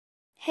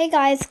Hey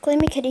guys,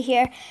 Glammy Kitty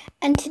here,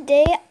 and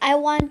today I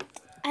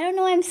don't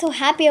know, I'm so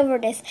happy over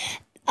this.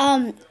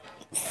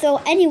 So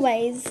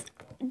anyways,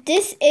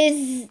 this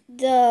is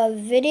the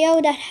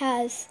video that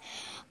has,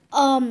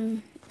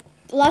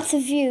 lots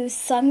of views,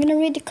 so I'm gonna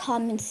read the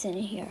comments in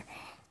here.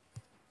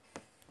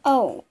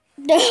 Oh,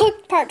 the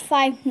Hook Part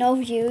 5, no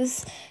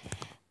views.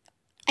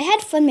 I had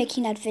fun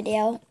making that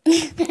video.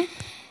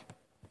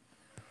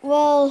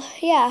 Well,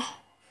 yeah,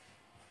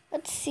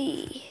 let's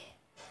see.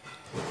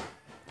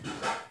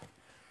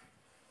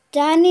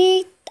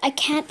 Danny, I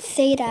can't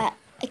say that.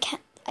 I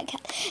can't.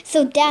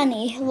 So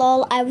Danny,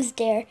 lol, I was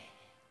there.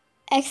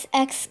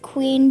 XX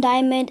Queen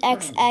Diamond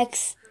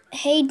XX.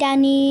 Hey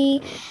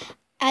Danny,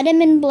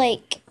 Adam and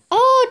Blake.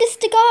 Oh, this is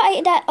the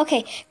guy that.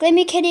 Okay,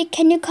 Glammy Kitty,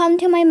 can you come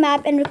to my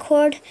map and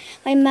record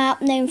my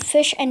map named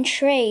Fish and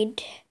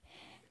Trade?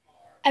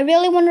 I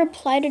really want to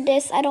reply to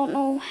this. I don't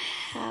know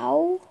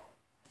how.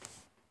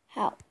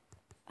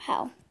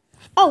 How?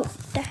 Oh,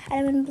 the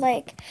Adam and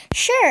Blake.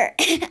 Sure.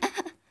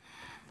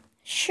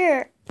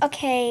 Sure.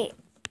 Okay.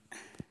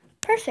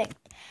 Perfect.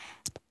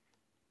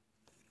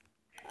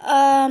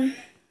 And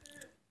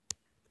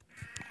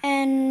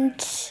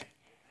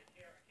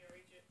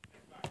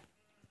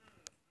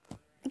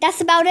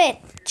that's about it.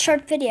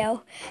 Short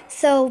video.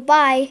 So,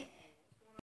 bye.